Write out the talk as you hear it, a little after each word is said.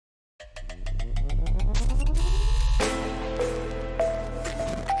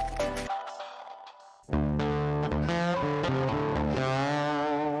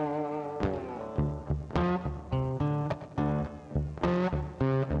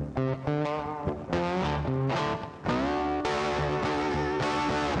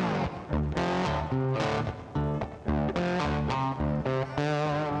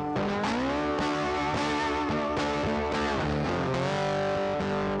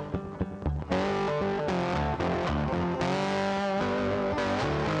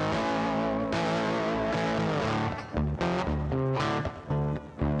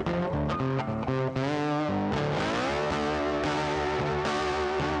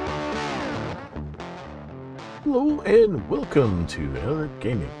Hello and welcome to Eric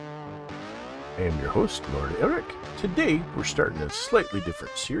Gaming. I am your host, Lord Eric. Today we're starting a slightly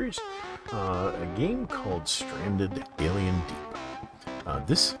different series, a game called Stranded: Alien Deep.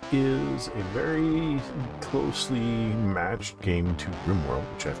 This is a very closely matched game to RimWorld,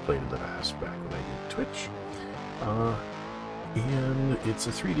 which I've played in the past back when I did Twitch. And it's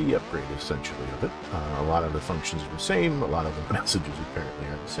a 3D upgrade essentially of it. A lot of the functions are the same, a lot of the messages apparently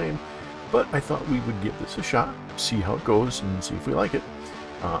are the same. But I thought we would give this a shot, see how it goes, and see if we like it.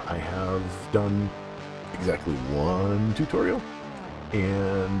 I have done exactly one tutorial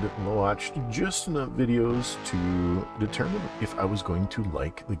and watched just enough videos to determine if I was going to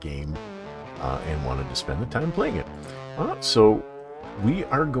like the game and wanted to spend the time playing it. So we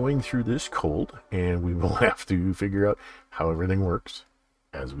are going through this cold, and we will have to figure out how everything works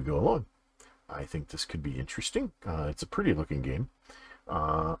as we go along. I think this could be interesting. It's a pretty looking game.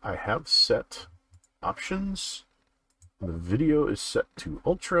 I have set options. The video is set to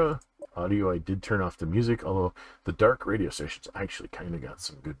ultra. Audio, I did turn off the music, although the dark radio stations actually kind of got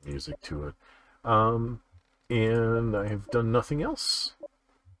some good music to it. And I have done nothing else.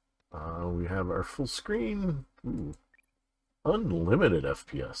 We have our full screen. Ooh, unlimited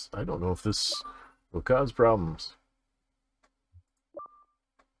FPS. I don't know if this will cause problems.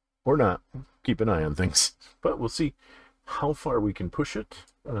 Or not. Keep an eye on things. But we'll see how far we can push it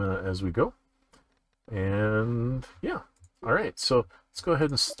as we go. And yeah, all right, so let's go ahead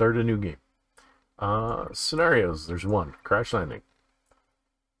and start a new game. Scenarios, there's one, crash landing.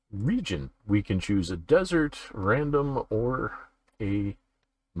 Region, we can choose a desert, random, or a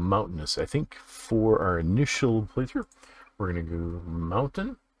mountainous. I think for our initial playthrough we're going to go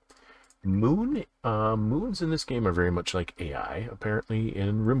mountain. Moon, moons in this game are very much like AI apparently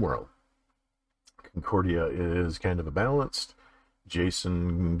in RimWorld. Concordia is kind of a balanced.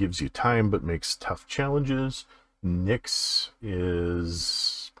 Jason gives you time but makes tough challenges. Nyx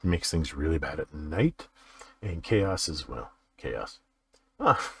makes things really bad at night. And Chaos is, well, chaos.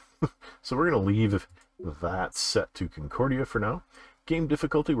 So we're going to leave that set to Concordia for now. Game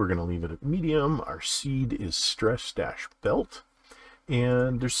difficulty, we're going to leave it at medium. Our seed is stress-belt.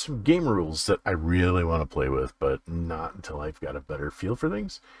 And there's some game rules that I really want to play with, but not until I've got a better feel for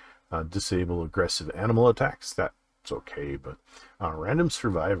things. Disable aggressive animal attacks, that's okay, but random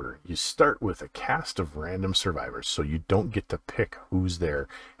survivor, you start with a cast of random survivors, so you don't get to pick who's there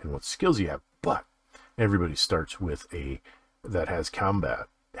and what skills you have, but everybody starts with that has combat,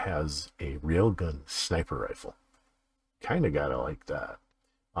 has a railgun sniper rifle. Kind of gotta like that.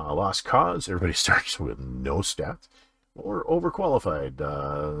 Lost cause, everybody starts with no stats, or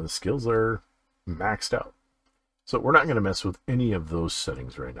overqualified, skills are maxed out. So we're not going to mess with any of those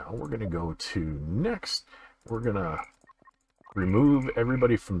settings right now. We're going to go to next. We're going to remove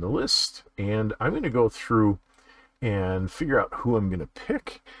everybody from the list. And I'm going to go through and figure out who I'm going to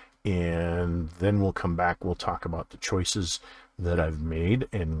pick. And then we'll come back. We'll talk about the choices that I've made.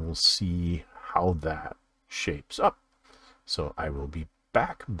 And we'll see how that shapes up. So I will be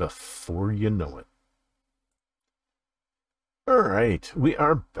back before you know it. All right, we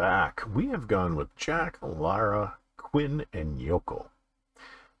are back. We have gone with Jack, Lara, Quinn, and Yoko.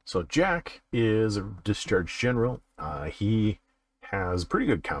 So Jack is a discharged general. He has pretty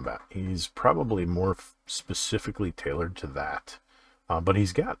good combat. He's probably more specifically tailored to that. But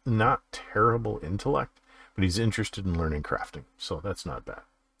he's got not terrible intellect, but he's interested in learning crafting, so that's not bad.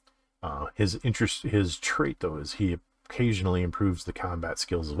 His trait, though, is he occasionally improves the combat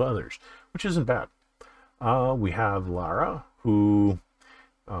skills of others, which isn't bad. We have Lara, who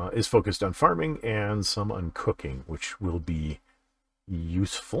is focused on farming and some on cooking, which will be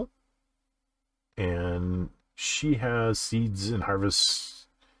useful. And she has seeds and harvest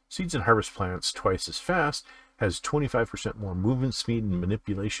plants twice as fast, has 25% more movement speed and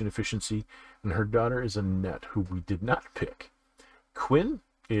manipulation efficiency, and her daughter is Annette, who we did not pick. Quinn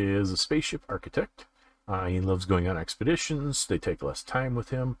is a spaceship architect. He loves going on expeditions. They take less time with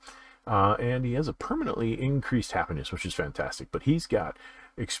him. And he has a permanently increased happiness, which is fantastic. But he's got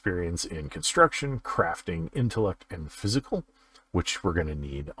experience in construction, crafting, intellect, and physical, which we're going to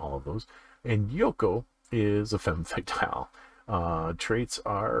need all of those. And Yoko is a femme fatale. Traits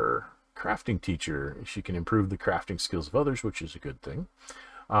are crafting teacher. She can improve the crafting skills of others, which is a good thing.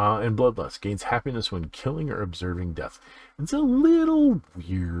 And bloodlust gains happiness when killing or observing death. It's a little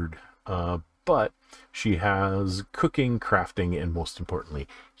weird, but but she has cooking, crafting, and most importantly,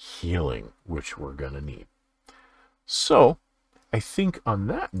 healing, which we're going to need. So I think on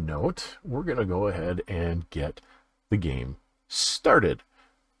that note, we're going to go ahead and get the game started.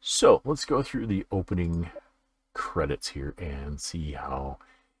 So let's go through the opening credits here and see how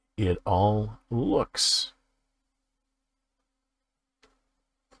it all looks.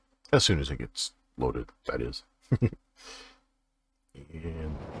 As soon as it gets loaded, that is.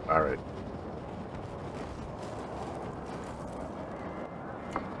 And all right.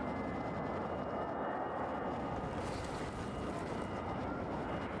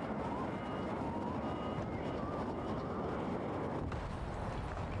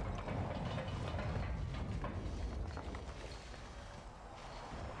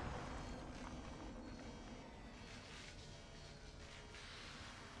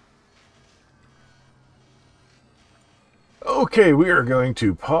 Okay, we are going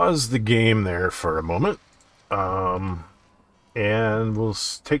to pause the game there for a moment. And we'll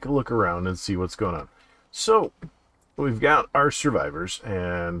take a look around and see what's going on. So, we've got our survivors,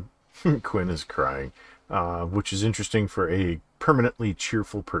 and Quinn is crying, which is interesting for a permanently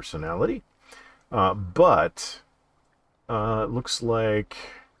cheerful personality. But it looks like,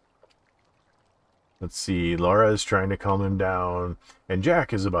 let's see, Laura is trying to calm him down, and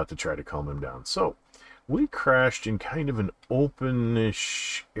Jack is about to try to calm him down. So, we crashed in kind of an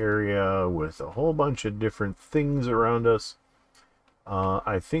openish area with a whole bunch of different things around us.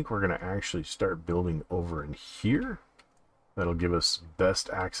 I think we're going to actually start building over in here. That'll give us best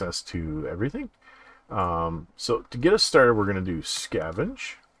access to everything. So to get us started, we're going to do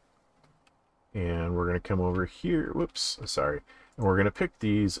scavenge. And we're going to come over here. Whoops, sorry. And we're going to pick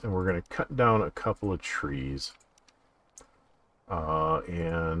these, and we're going to cut down a couple of trees.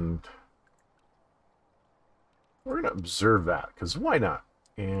 And we're going to observe that, because why not?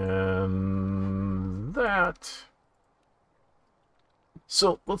 And that.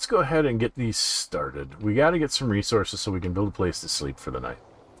 So let's go ahead and get these started. We got to get some resources so we can build a place to sleep for the night.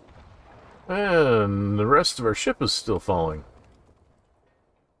 And the rest of our ship is still falling.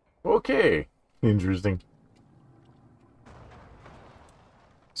 Okay, interesting.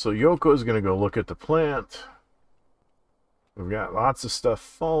 So Yoko is going to go look at the plant. We've got lots of stuff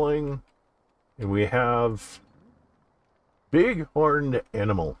falling. And we have big horned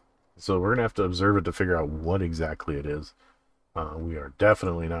animal. So we're going to have to observe it to figure out what exactly it is. We are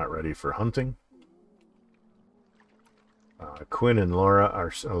definitely not ready for hunting. Quinn and Lara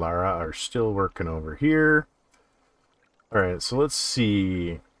are still working over here. Alright, so let's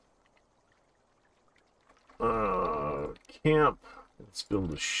see. Camp. Let's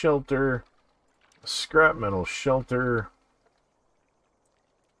build a shelter. A scrap metal shelter.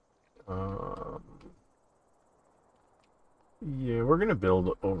 Yeah, we're going to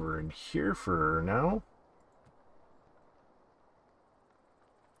build over in here for now.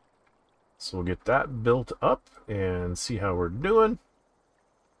 So we'll get that built up and see how we're doing.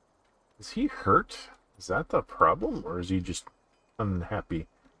 Is he hurt? Is that the problem? Or is he just unhappy?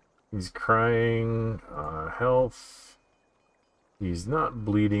 He's crying. Health. He's not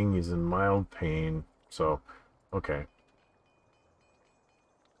bleeding. He's in mild pain. So, okay.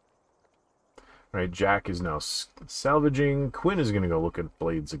 Alright, Jack is now salvaging. Quinn is going to go look at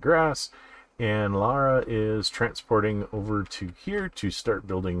blades of grass. And Lara is transporting over to here to start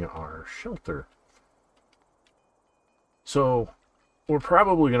building our shelter. So we're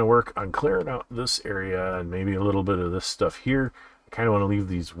probably going to work on clearing out this area and maybe a little bit of this stuff here. I kind of want to leave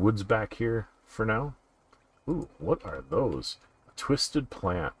these woods back here for now. Ooh, what are those? A twisted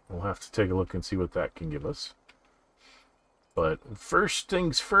plant. We'll have to take a look and see what that can give us. But first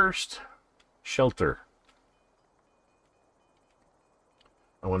things first, shelter.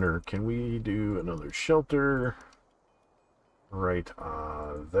 I wonder, can we do another shelter right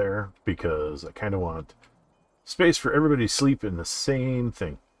there? Because I kind of want space for everybody to sleep in the same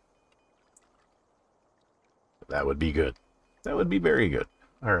thing. That would be good. That would be very good.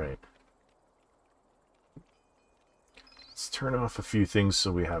 All right. Let's turn off a few things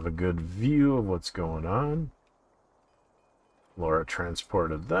so we have a good view of what's going on. Laura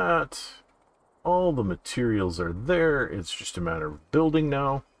transported that. All the materials are there. It's just a matter of building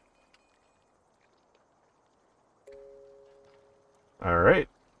now. All right.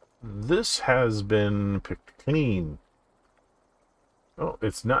 This has been picked clean. Oh,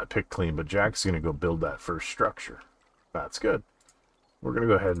 it's not picked clean, but Jack's going to go build that first structure. That's good. We're going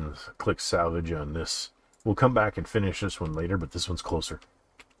to go ahead and click salvage on this. We'll come back and finish this one later, but this one's closer.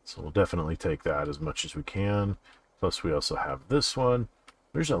 So we'll definitely take that as much as we can. Plus, we also have this one.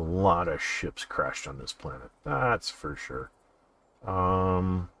 There's a lot of ships crashed on this planet. That's for sure.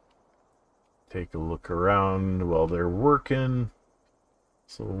 take a look around while they're working.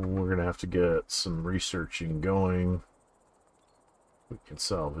 So we're going to have to get some researching going. We can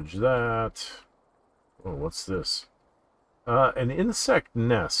salvage that. Oh, what's this? An insect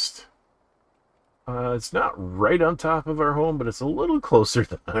nest. It's not right on top of our home, but it's a little closer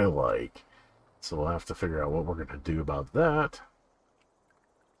than I like. So we'll have to figure out what we're going to do about that.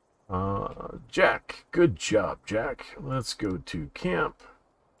 Jack. Good job, Jack. Let's go to camp.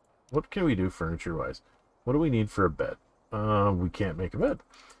 What can we do furniture-wise? What do we need for a bed? We can't make a bed.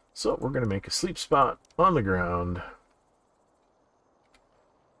 So we're going to make a sleep spot on the ground.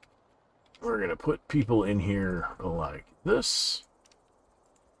 We're going to put people in here like this.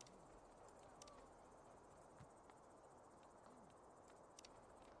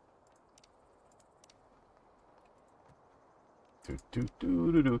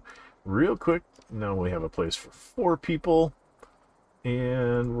 Real quick. Now we have a place for 4 people.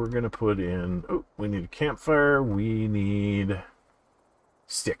 And we're going to put in... Oh, we need a campfire. We need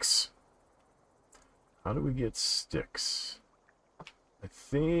sticks. How do we get sticks? I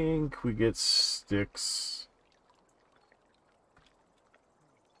think we get sticks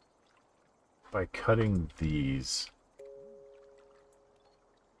by cutting these.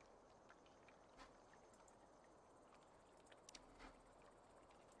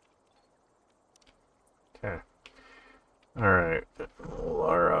 Okay. All right.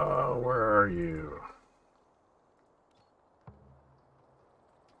 Laura, where are you?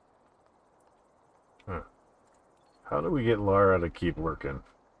 Huh. How do we get Laura to keep working?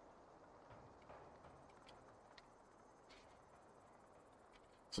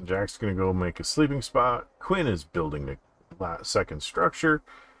 So Jack's going to go make a sleeping spot. Quinn is building the second structure.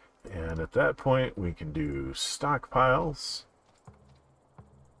 And at that point, we can do stockpiles.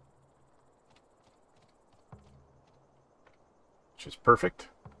 Which is perfect.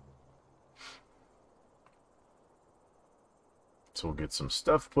 So we'll get some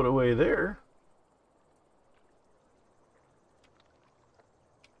stuff put away there.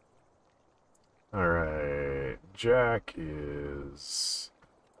 Alright, Jack is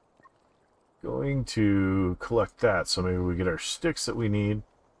going to collect that. So maybe we get our sticks that we need,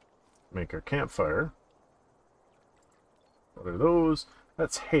 make our campfire. What are those?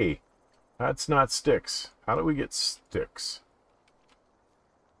 That's hay. That's not sticks. How do we get sticks?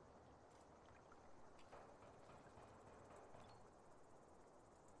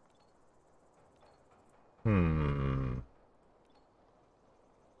 I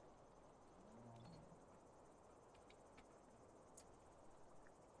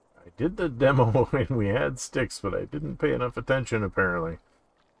did the demo and we had sticks, but I didn't pay enough attention, apparently.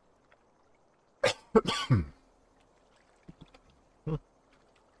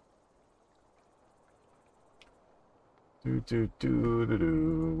 We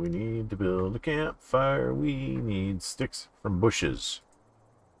need to build a campfire. We need sticks from bushes.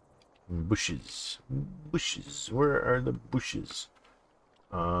 Bushes. Where are the bushes?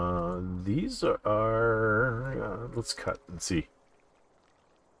 These are... let's cut and see.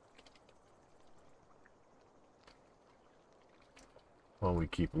 While we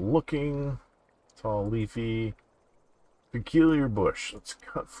keep looking. Tall, leafy. Peculiar bush. Let's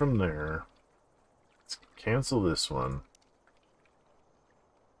cut from there. Let's cancel this one.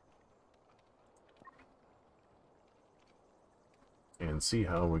 And see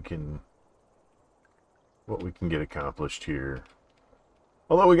how we can... what we can get accomplished here.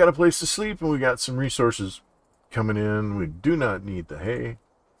 Although we got a place to sleep and we got some resources coming in, we do not need the hay.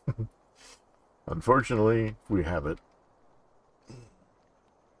 Unfortunately, we have it.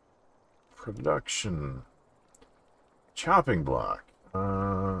 Production. Chopping block.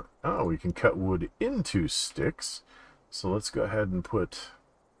 Oh, we can cut wood into sticks. So let's go ahead and put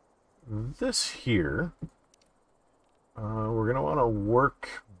this here. We're going to want a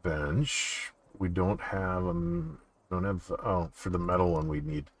workbench. We don't have oh, for the metal one we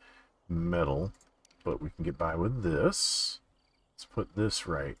need metal, but we can get by with this. Let's put this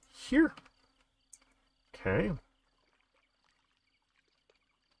right here. Okay.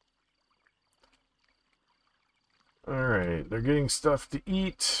 All right, they're getting stuff to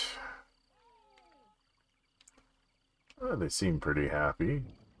eat. Oh, they seem pretty happy.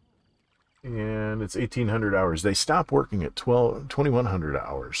 And it's 1,800 hours. They stop working at 2,100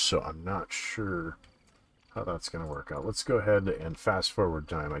 hours, so I'm not sure how that's going to work out. Let's go ahead and fast forward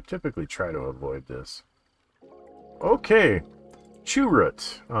time. I typically try to avoid this. Okay, chew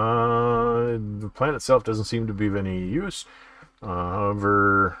root. The plant itself doesn't seem to be of any use.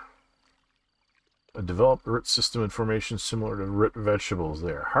 However, a developed root system and formation similar to root vegetables.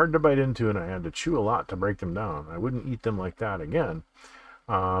 They are hard to bite into, and I had to chew a lot to break them down. I wouldn't eat them like that again.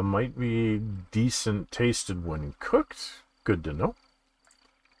 Might be decent tasted when cooked. Good to know.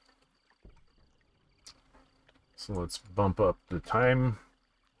 So let's bump up the time.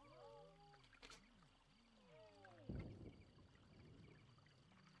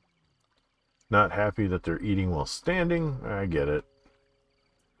 Not happy that they're eating while standing. I get it.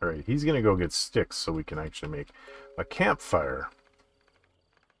 Alright, he's going to go get sticks so we can actually make a campfire.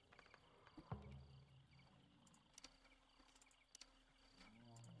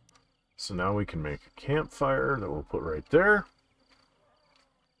 So now we can make a campfire that we'll put right there.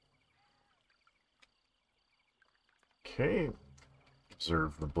 Okay.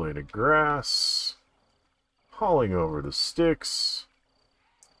 Observe the blade of grass. Hauling over the sticks.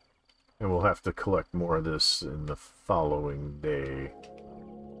 And we'll have to collect more of this in the following day.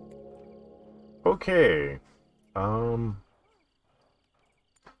 Okay.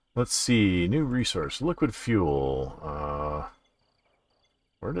 Let's see. New resource. Liquid fuel.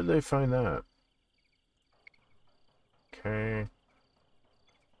 Where did they find that? Okay.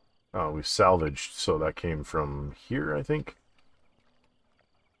 Oh, we salvaged, so that came from here, I think.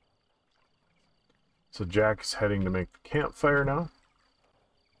 So Jack's heading to make the campfire now.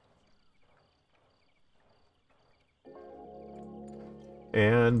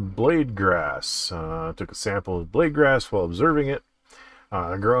 And blade grass. Took a sample of blade grass while observing it.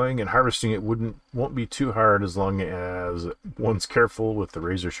 Growing and harvesting it won't be too hard as long as one's careful with the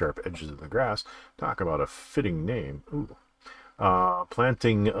razor sharp edges of the grass. Talk about a fitting name. Ooh.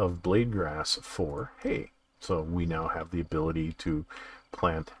 Planting of blade grass for hay. So we now have the ability to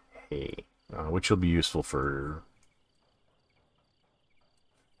plant hay, which will be useful for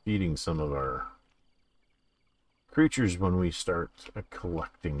feeding some of our creatures when we start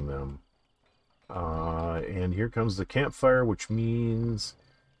collecting them. And here comes the campfire, which means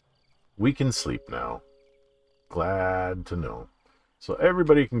we can sleep now. Glad to know. So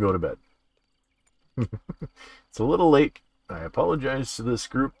everybody can go to bed. It's a little late. I apologize to this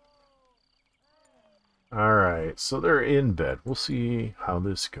group. Alright, so they're in bed. We'll see how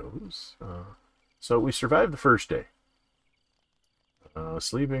this goes. So we survived the first day.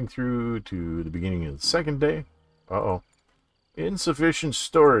 Sleeping through to the beginning of the second day. Uh-oh. Insufficient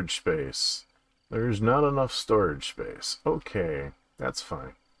storage space. There's not enough storage space. Okay, that's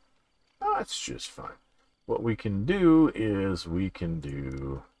fine. That's just fine. What we can do is we can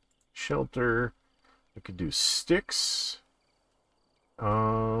do shelter. We could do sticks.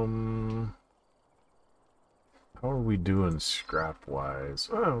 How are we doing scrap-wise?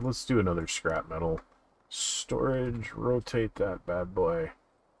 Oh, let's do another scrap metal. Storage. Rotate that bad boy.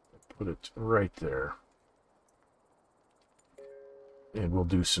 Put it right there. And we'll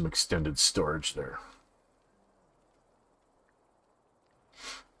do some extended storage there.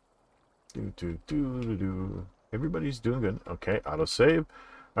 Everybody's doing good. Okay, autosave.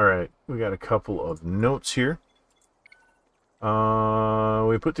 Alright, we got a couple of notes here.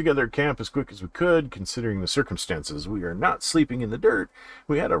 We put together camp as quick as we could, considering the circumstances. We are not sleeping in the dirt.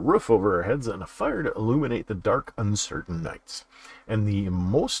 We had a roof over our heads and a fire to illuminate the dark, uncertain nights. And the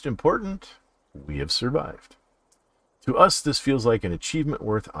most important, we have survived. To us, this feels like an achievement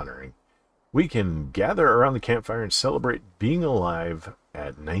worth honoring. We can gather around the campfire and celebrate being alive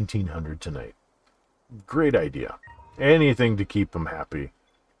at 1900 tonight. Great idea. Anything to keep them happy.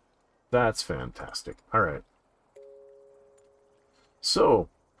 That's fantastic. All right. So,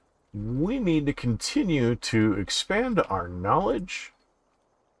 we need to continue to expand our knowledge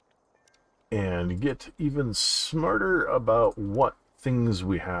and get even smarter about what things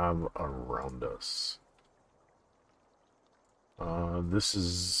we have around us. This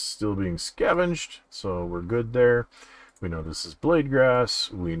is still being scavenged, so we're good there. We know this is blade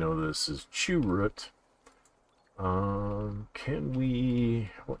grass. We know this is chew root. What can we...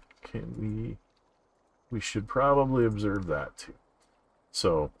 We should probably observe that too.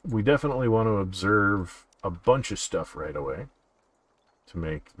 So we definitely want to observe a bunch of stuff right away to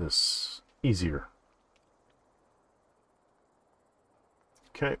make this easier.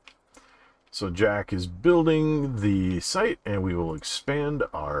 Okay. So Jack is building the site, and we will expand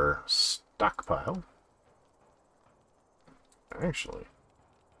our stockpile. Actually,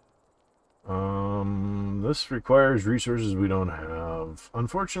 this requires resources we don't have.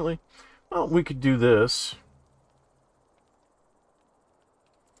 Unfortunately, well, we could do this.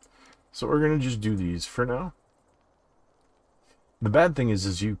 So we're going to just do these for now. The bad thing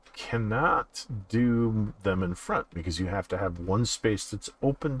is you cannot do them in front because you have to have one space that's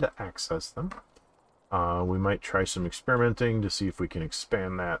open to access them. We might try some experimenting to see if we can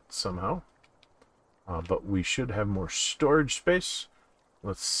expand that somehow. But we should have more storage space.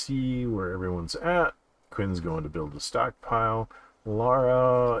 Let's see where everyone's at. Quinn's going to build a stockpile.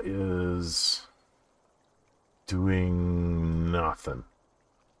 Lara is doing nothing.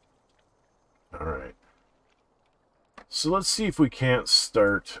 Alright. So let's see if we can't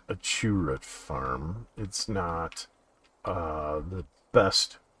start a churrut farm. It's not the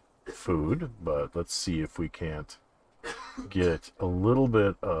best food, but let's see if we can't get a little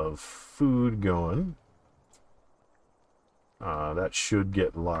bit of food going. That should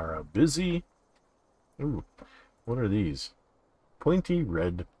get Lara busy. Ooh, what are these? Pointy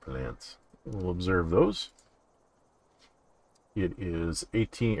red plants. We'll observe those. It is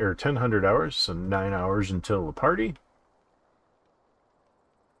 1000 hours, so 9 hours until the party.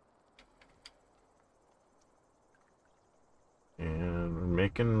 And we're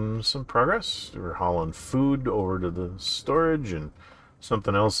making some progress. We're hauling food over to the storage, and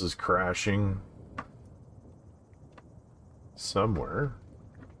something else is crashing somewhere.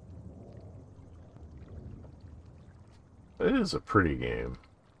 It is a pretty game.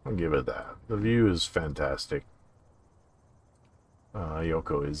 I'll give it that. The view is fantastic.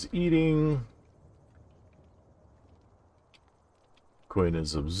 Yoko is eating. Quinn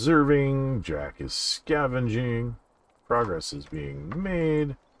is observing. Jack is scavenging. Progress is being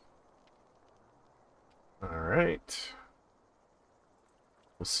made. Alright.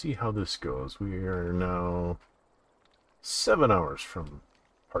 We'll see how this goes. We are now 7 hours from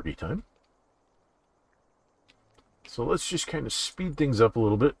party time. So let's just kind of speed things up a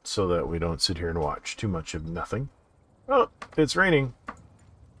little bit so that we don't sit here and watch too much of nothing. Oh, it's raining.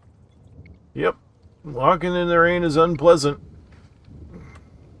 Yep. Walking in the rain is unpleasant.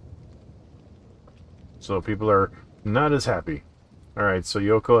 So people are not as happy. Alright, so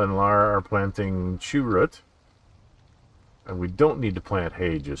Yoko and Lara are planting churrut. And we don't need to plant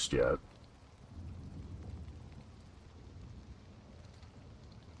hay just yet.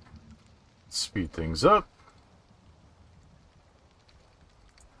 Speed things up.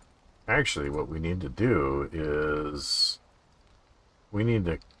 Actually, what we need to do is we need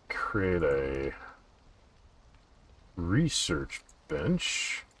to create a research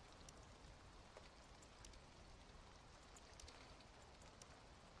bench.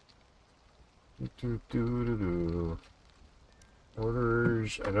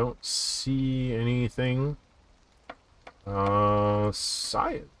 Orders. I don't see anything.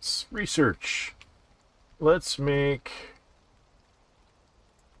 Science. Research. Let's make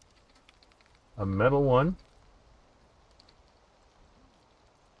a metal one.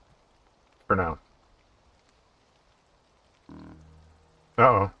 For now.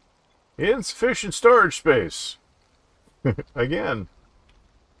 Uh-oh. Insufficient storage space. Again.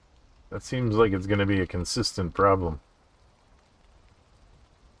 That seems like it's going to be a consistent problem.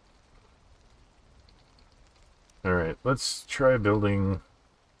 Alright, let's try building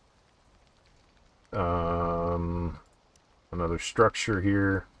another structure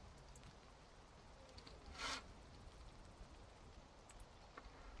here.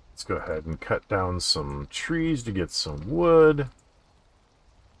 Let's go ahead and cut down some trees to get some wood.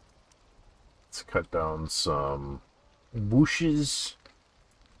 Let's cut down some bushes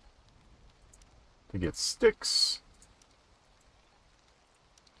to get sticks.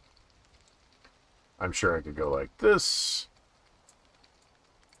 I'm sure I could go like this.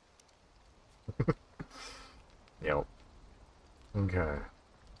 Yep. Okay.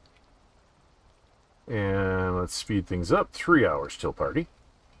 And let's speed things up. 3 hours till party.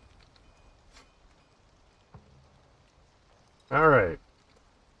 Alright.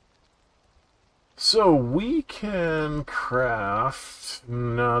 So we can craft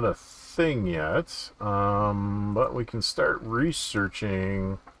not a thing yet, but we can start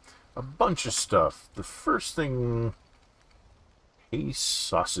researching a bunch of stuff. The first thing, hay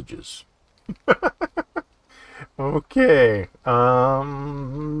sausages. Okay,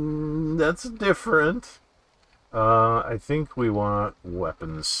 that's different. I think we want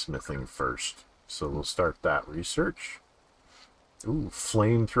weapons smithing first, so we'll start that research. Ooh,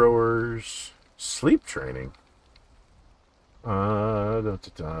 flamethrowers, sleep training.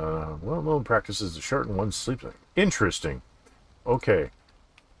 Well-known practices to shorten one's sleep time. Interesting. Okay.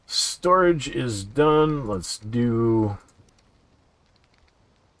 Storage is done. Let's do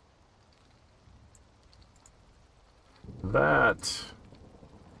that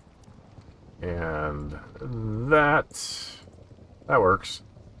and that. That works.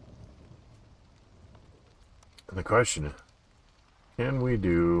 And the question is, can we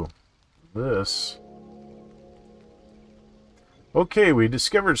do this? Okay, we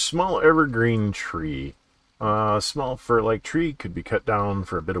discovered small evergreen tree. Small fir-like tree could be cut down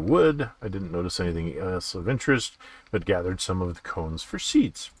for a bit of wood. I didn't notice anything else of interest, but gathered some of the cones for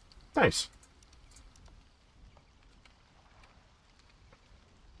seeds. Nice.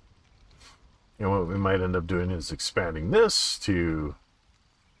 You know, what we might end up doing is expanding this to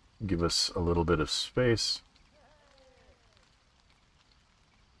give us a little bit of space.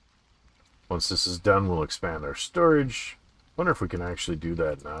 Once this is done, we'll expand our storage. Wonder if we can actually do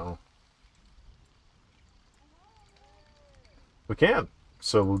that now. We can.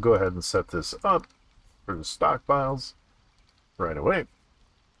 So we'll go ahead and set this up for the stockpiles right away.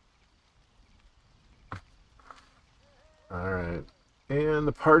 Alright. And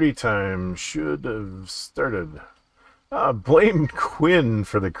the party time should have started. Blame Quinn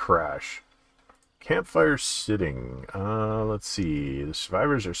for the crash. Campfire sitting. Let's see. The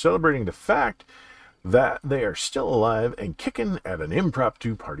survivors are celebrating the fact that they are still alive and kicking at an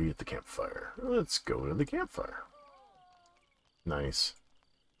impromptu party at the campfire. Let's go to the campfire. Nice.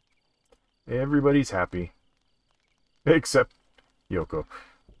 Everybody's happy. Except Yoko.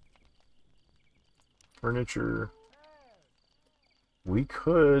 Furniture. We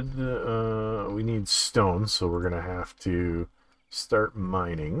could, we need stone, so we're going to have to start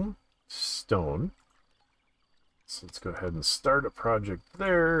mining stone. So let's go ahead and start a project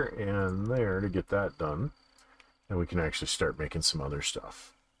there and there to get that done. And we can actually start making some other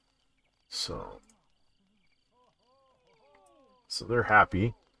stuff. So they're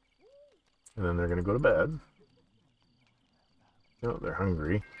happy. And then they're going to go to bed. Oh, they're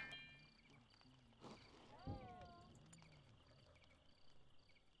hungry.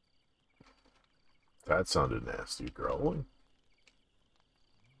 That sounded nasty, growling.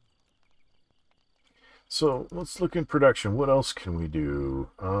 So let's look in production. What else can we do?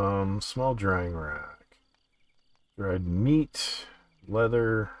 Small drying rack, dried meat,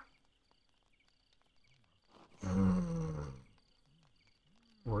 leather.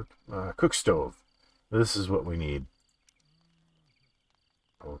 Cook stove. This is what we need.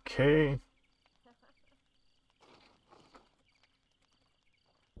 Okay.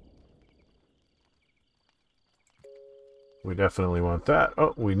 We definitely want that.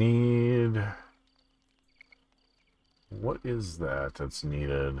 Oh, we need... What is that that's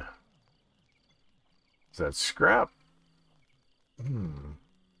needed? Is that scrap? We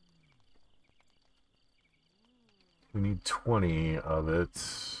need 20 of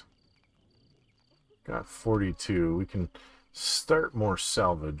it. Got 42. We can start more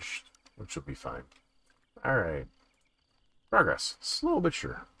salvage, which will be fine. Alright. Progress. Slow but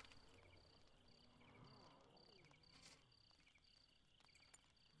sure.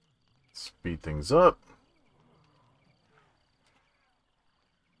 Speed things up.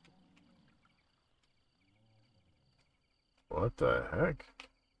 What the heck?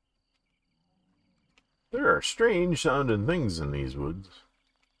 There are strange sounding things in these woods.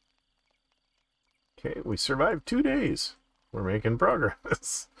 Okay, we survived 2 days. We're making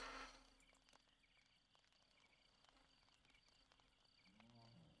progress.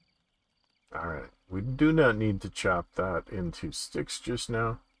 Alright, we do not need to chop that into sticks just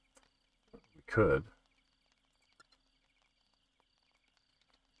now. We could.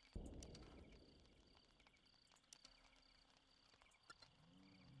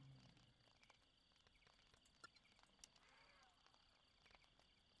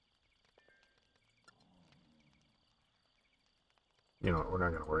 You know what, we're not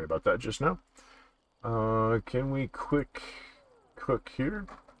going to worry about that just now. Can we quick cook here?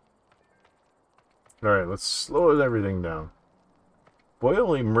 Alright, let's slow everything down.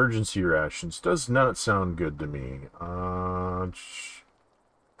 Boil emergency rations does not sound good to me.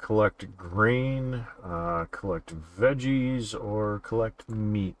 Collect grain, collect veggies, or collect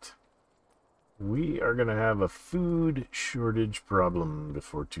meat. We are going to have a food shortage problem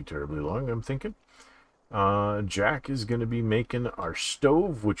before too terribly long, I'm thinking. Jack is going to be making our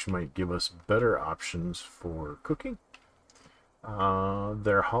stove, which might give us better options for cooking.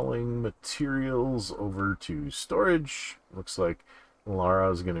 They're hauling materials over to storage. Looks like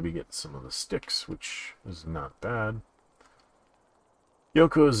Lara's going to be getting some of the sticks, which is not bad.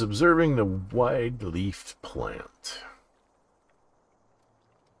 Yoko is observing the wide-leafed plant.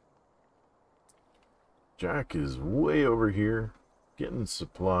 Jack is way over here, getting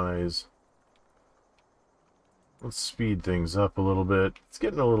supplies. Let's speed things up a little bit. It's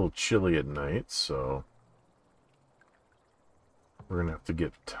getting a little chilly at night, so we're going to have to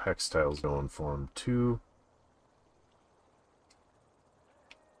get textiles going for him, too.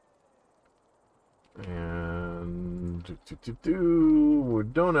 And we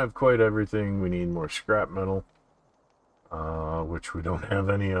don't have quite everything. We need more scrap metal, which we don't have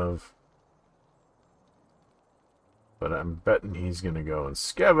any of. But I'm betting he's going to go and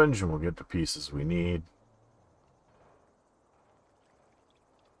scavenge, and we'll get the pieces we need.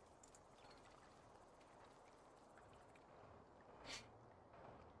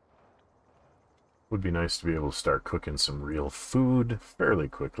 Would be nice to be able to start cooking some real food fairly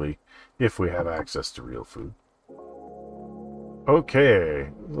quickly if we have access to real food. Okay,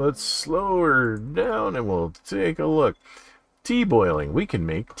 let's slow her down and we'll take a look. Tea boiling. We can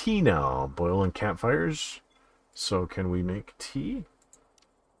make tea now. Boiling campfires. So can we make tea?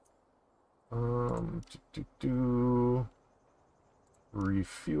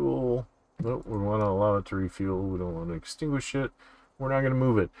 Refuel. Nope, we want to allow it to refuel. We don't want to extinguish it. We're not going to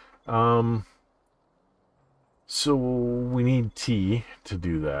move it. So we need tea to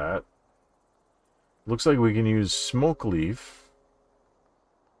do that. Looks like we can use smoke leaf.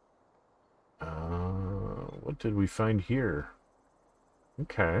 What did we find here?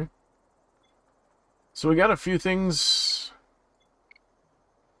 Okay. So we got a few things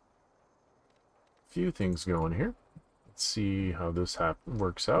going here. Let's see how this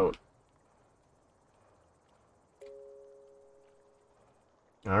works out.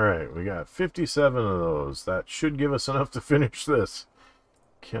 Alright, we got 57 of those. That should give us enough to finish this.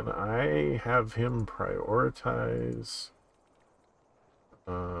 Can I have him prioritize?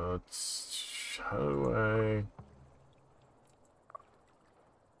 How do I...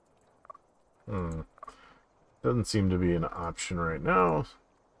 Doesn't seem to be an option right now.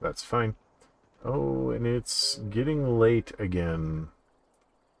 That's fine. Oh, and it's getting late again.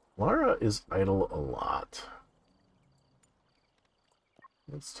 Lara is idle a lot.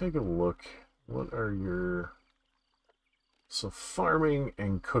 Let's take a look. What are your... So farming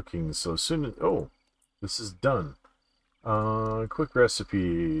and cooking. So soon as... Oh, this is done. Quick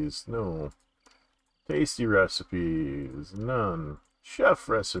recipes. No. Tasty recipes. None. Chef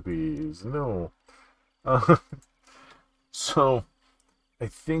recipes. No. So I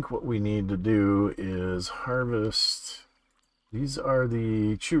think what we need to do is harvest. These are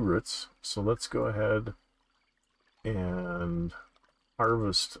the chew roots. So let's go ahead and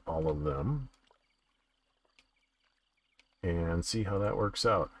harvest all of them and see how that works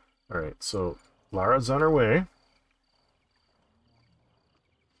out. All right, so Lara's on her way.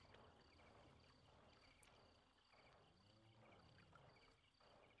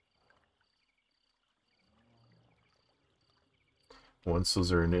 Once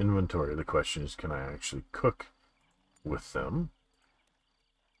those are in inventory, the question is, can I actually cook with them?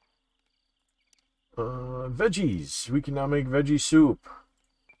 Veggies. We can now make veggie soup.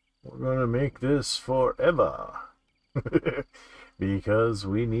 We're going to make this forever. Because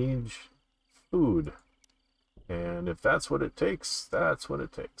we need food. And if that's what it takes, that's what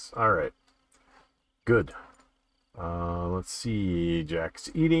it takes. Alright. Good. Let's see. Jack's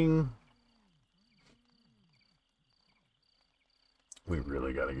eating. We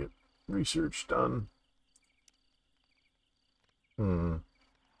really got to get research done. And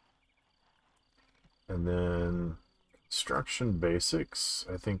then construction basics,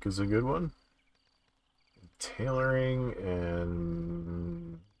 I think, is a good one. Tailoring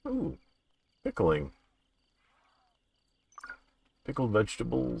and pickling. Pickled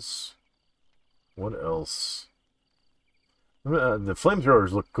vegetables. What else? The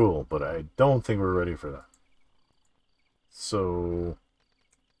flamethrowers look cool, but I don't think we're ready for that. So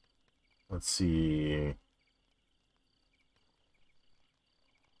let's see.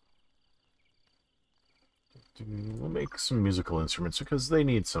 We'll make some musical instruments because they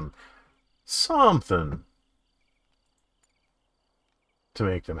need something to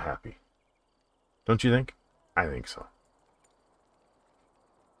make them happy. Don't you think? I think so.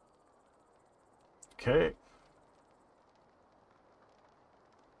 Okay.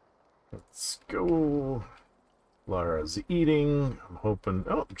 Let's go. Lara's eating. I'm hoping...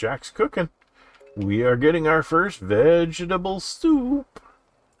 Oh, Jack's cooking. We are getting our first vegetable soup.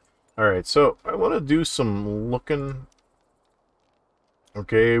 Alright, so I want to do some looking.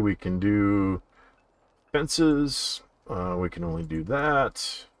 Okay, we can do fences. We can only do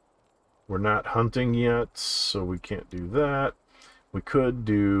that. We're not hunting yet, so we can't do that. We could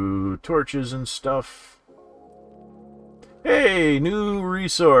do torches and stuff. Hey, new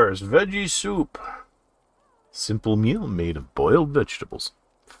resource. Veggie soup. Simple meal made of boiled vegetables.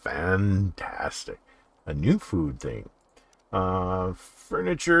 Fantastic. A new food thing.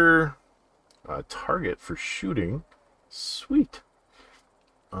 Furniture. Target for shooting. Sweet.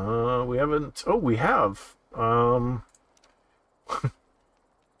 We haven't... Oh, we have.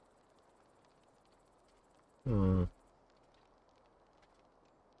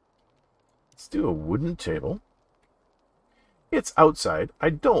 Let's do a wooden table. It's outside. I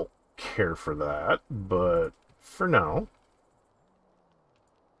don't care for that, but for now.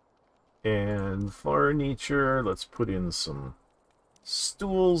 And furniture, let's put in some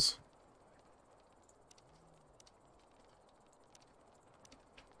stools.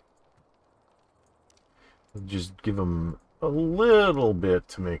 Just give them a little bit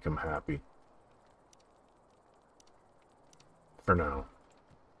to make them happy. For now.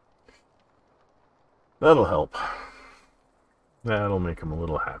 That'll help. That'll make them a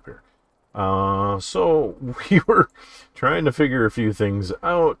little happier. So we were trying to figure a few things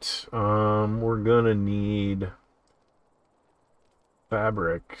out. We're gonna need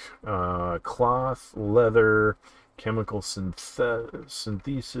fabric, cloth, leather, chemical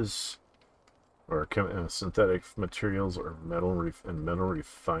synthesis, or synthetic materials, or metal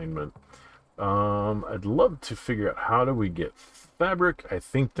refinement. I'd love to figure out how do we get fabric. I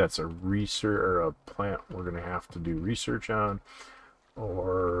think that's a research or a plant we're going to have to do research on,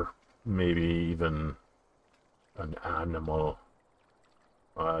 or maybe even an animal.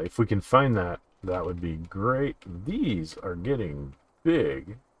 If we can find that, that would be great. These are getting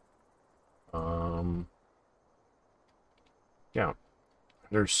big. Yeah,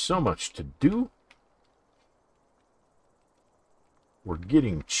 there's so much to do. We're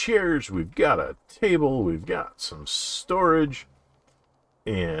getting chairs, we've got a table, we've got some storage,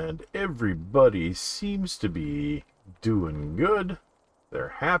 and everybody seems to be doing good.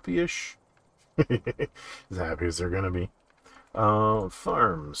 They're happy-ish. As happy as they're gonna be.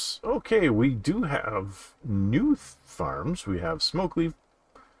 Farms. Okay, we do have new farms. We have smoke leaf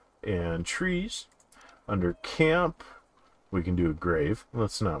and trees. Under camp, we can do a grave.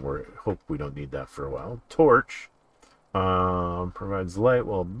 Let's not worry. Hope we don't need that for a while. Torch. Provides light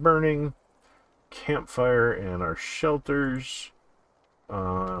while burning. Campfire and our shelters.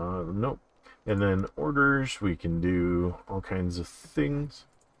 Nope. And then orders, we can do all kinds of things.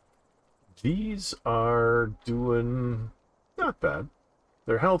 These are doing not bad.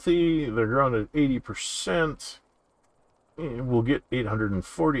 They're healthy. They're growing at 80%. We'll get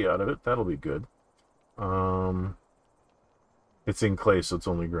 840 out of it. That'll be good. It's in clay, so it's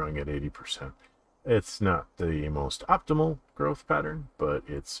only growing at 80%. It's not the most optimal growth pattern, but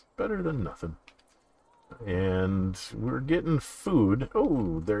it's better than nothing. And we're getting food.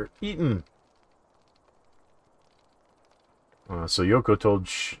 Oh, they're eating. So Yoko told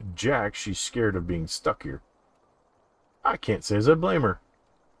Jack she's scared of being stuck here. I can't say as I blame her.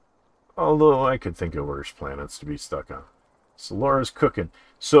 Although I could think of worse planets to be stuck on. So Laura's cooking.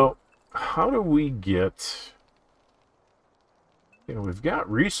 So how do we get... we've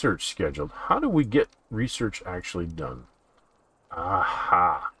got research scheduled. How do we get research actually done?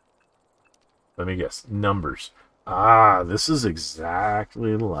 Aha. Let me guess. Numbers. This is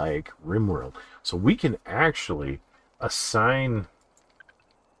exactly like RimWorld. So we can actually assign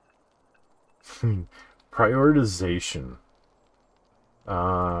prioritization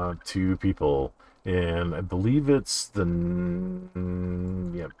to people. And I believe it's the...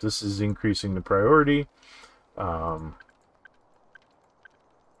 Yep, this is increasing the priority. So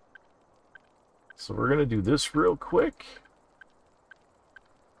we're going to do this real quick.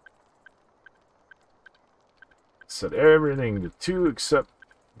 Set everything to 2 except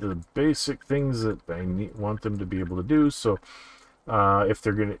the basic things that I want them to be able to do. So if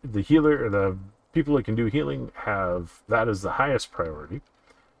they're going to, the healer, or the people that can do healing have, that is the highest priority.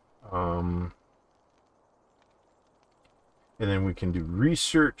 And then we can do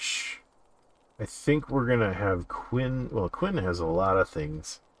research. I think we're going to have Quinn. Well, Quinn has a lot of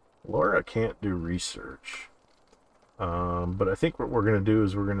things. Laura can't do research. But I think what we're going to do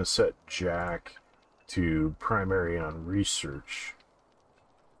is we're going to set Jack to primary on research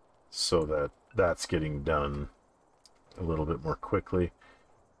so that that's getting done a little bit more quickly.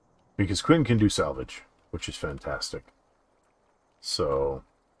 Because Quinn can do salvage, which is fantastic. So,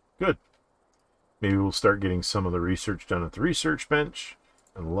 good. Maybe we'll start getting some of the research done at the research bench.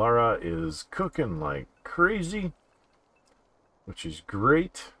 And Laura is cooking like crazy, which is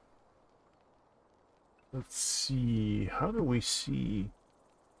great. Let's see, how do we see?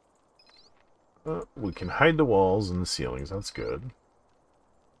 We can hide the walls and the ceilings, that's good.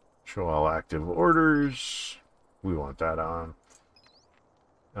 Show all active orders. We want that on.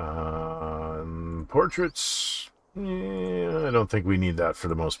 Portraits. Yeah, I don't think we need that for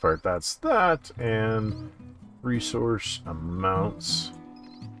the most part. That's that. And resource amounts.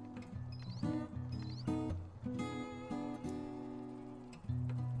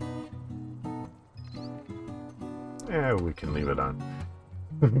 Yeah, we can leave it on.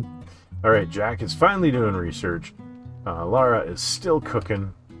 Alright, Jack is finally doing research. Laura is still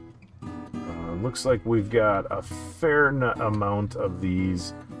cooking. Looks like we've got a fair amount of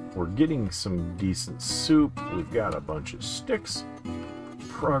these. We're getting some decent soup. We've got a bunch of sticks.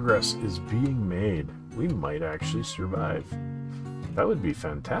 Progress is being made. We might actually survive. That would be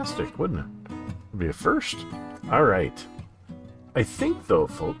fantastic, wouldn't it? It'd be a first. Alright. I think, though,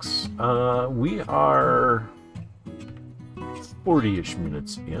 folks, we are 40-ish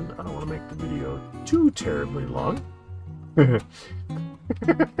minutes in. I don't want to make the video too terribly long.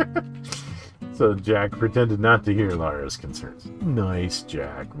 So Jack pretended not to hear Lara's concerns. Nice,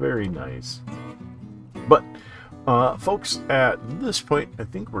 Jack. Very nice. But, folks, at this point, I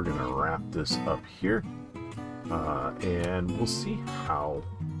think we're going to wrap this up here. And we'll see how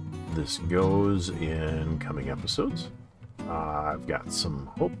this goes in coming episodes. I've got some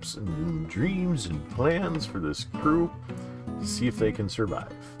hopes and dreams and plans for this crew to see if they can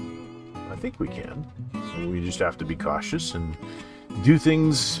survive. I think we can. So we just have to be cautious and do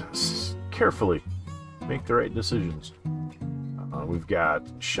things carefully. Make the right decisions. We've got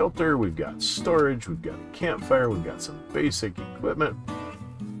shelter, we've got storage, we've got a campfire, we've got some basic equipment,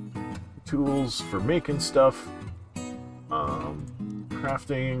 tools for making stuff.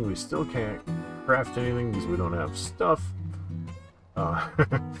 Crafting, we still can't craft anything because we don't have stuff.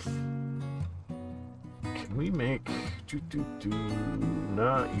 Can we make...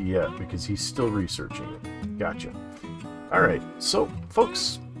 Not yet, because he's still researching it. Gotcha. Alright, so,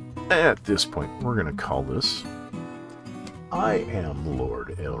 folks, at this point, we're going to call this I Am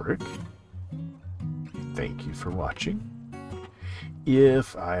Lord Elric. Thank you for watching.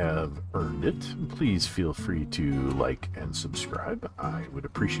 If I have earned it, please feel free to like and subscribe. I would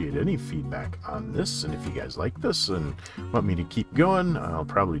appreciate any feedback on this, and if you guys like this and want me to keep going, I'll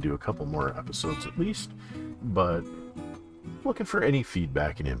probably do a couple more episodes at least, but looking for any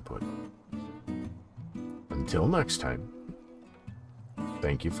feedback and input. Until next time,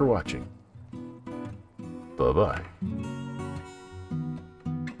 thank you for watching. Bye-bye.